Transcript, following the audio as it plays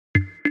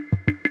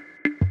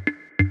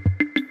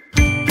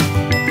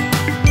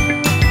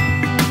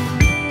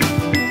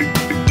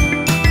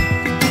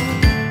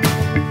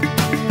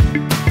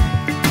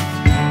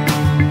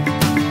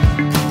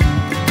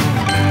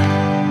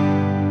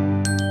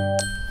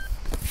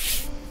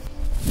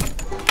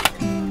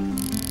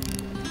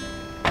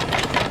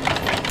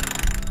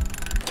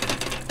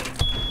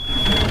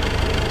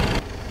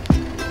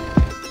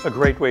A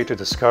great way to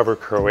discover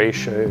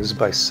Croatia is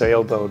by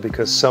sailboat,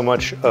 because so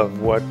much of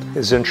what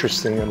is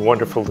interesting and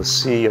wonderful to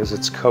see is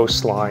its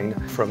coastline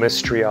from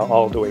Istria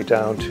all the way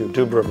down to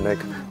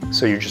Dubrovnik.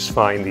 So you just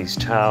find these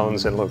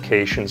towns and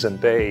locations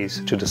and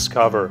bays to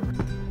discover.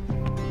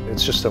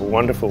 It's just a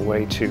wonderful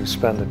way to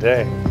spend a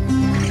day.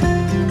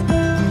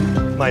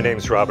 My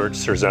name's Robert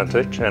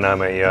Srzentic, and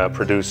I'm a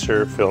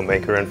producer,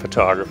 filmmaker, and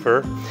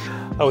photographer.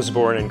 I was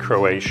born in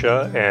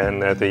Croatia,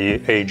 and at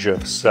the age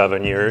of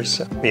 7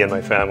 years, me and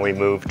my family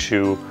moved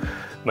to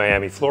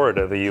Miami,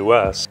 Florida, the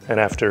US. And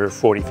after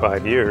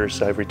 45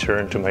 years, I've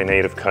returned to my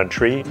native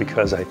country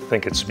because I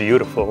think it's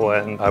beautiful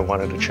and I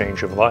wanted a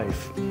change of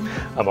life.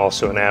 I'm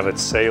also an avid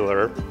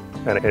sailor,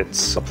 and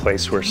it's a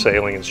place where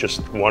sailing is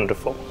just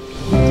wonderful.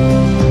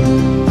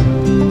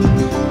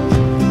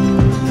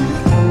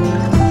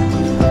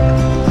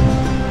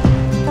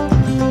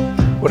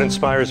 What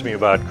inspires me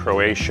about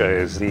Croatia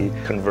is the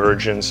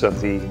convergence of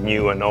the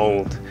new and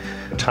old.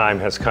 Time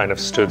has kind of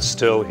stood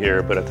still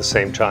here, but at the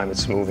same time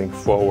it's moving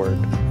forward.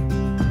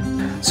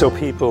 So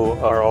people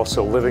are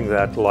also living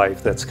that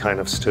life that's kind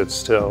of stood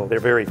still. They're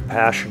very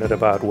passionate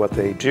about what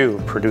they do,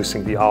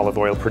 producing the olive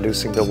oil,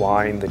 producing the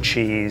wine, the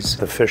cheese,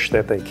 the fish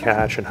that they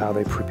catch, and how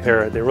they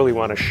prepare it. They really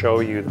want to show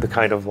you the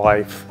kind of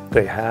life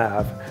they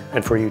have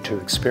and for you to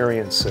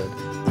experience it.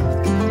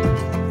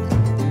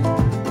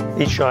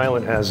 Each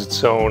island has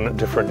its own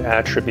different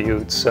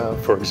attributes.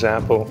 For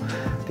example,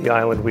 the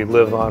island we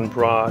live on,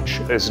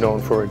 Brač, is known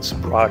for its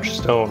Brač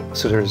stone.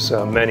 So there's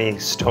many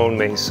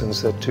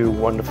stonemasons that do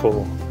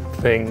wonderful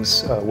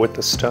things with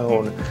the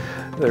stone.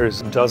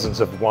 There's dozens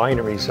of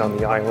wineries on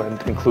the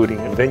island, including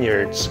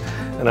vineyards,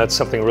 and that's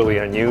something really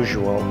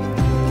unusual.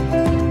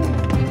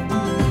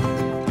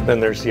 Then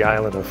there's the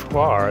island of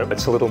Hvar.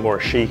 It's a little more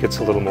chic, it's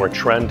a little more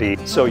trendy.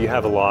 So you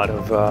have a lot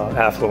of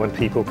affluent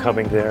people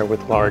coming there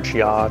with large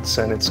yachts,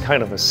 and it's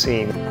kind of a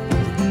scene.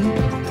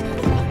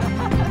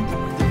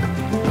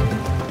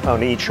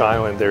 On each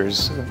island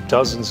there's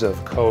dozens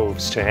of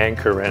coves to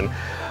anchor in.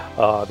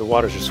 The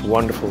water's just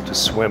wonderful to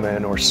swim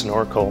in or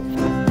snorkel.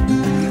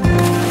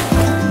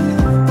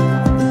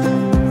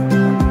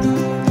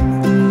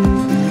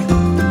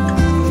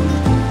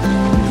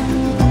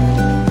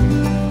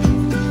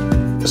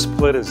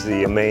 Split is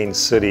the main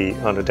city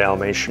on the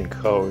Dalmatian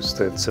coast.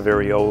 It's a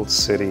very old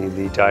city.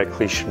 The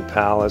Diocletian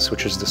Palace,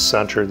 which is the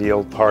center, the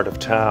old part of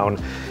town,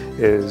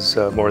 is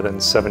more than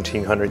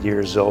 1,700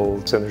 years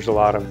old. And there's a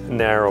lot of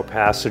narrow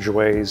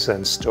passageways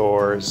and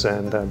stores,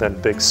 and then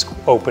big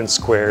open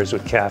squares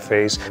with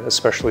cafes,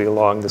 especially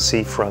along the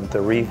seafront,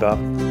 the Riva.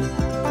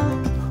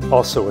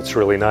 Also, what's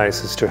really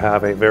nice is to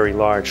have a very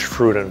large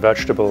fruit and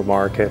vegetable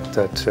market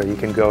that you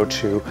can go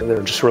to. There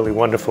are just really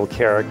wonderful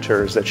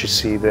characters that you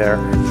see there.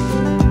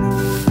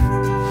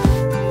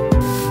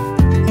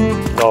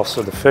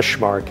 Also the fish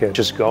market,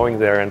 just going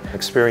there and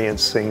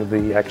experiencing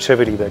the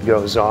activity that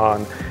goes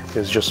on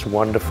is just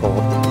wonderful.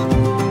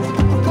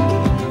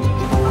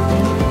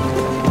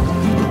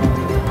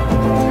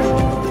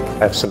 I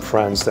have some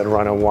friends that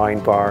run a wine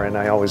bar, and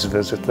I always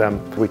visit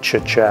them. We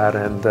chit-chat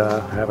and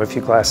have a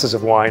few glasses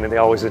of wine, and they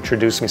always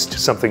introduce me to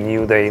something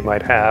new they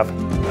might have.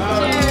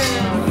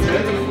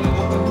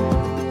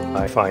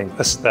 I find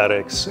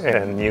aesthetics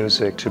and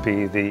music to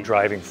be the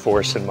driving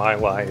force in my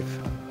life.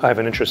 I have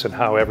an interest in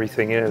how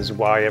everything is,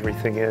 why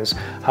everything is,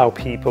 how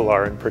people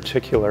are in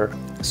particular.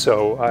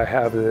 So I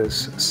have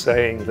this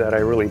saying that I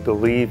really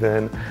believe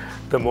in: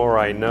 the more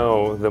I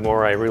know, the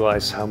more I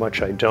realize how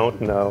much I don't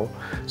know.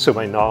 So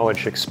my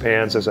knowledge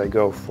expands as I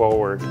go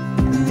forward.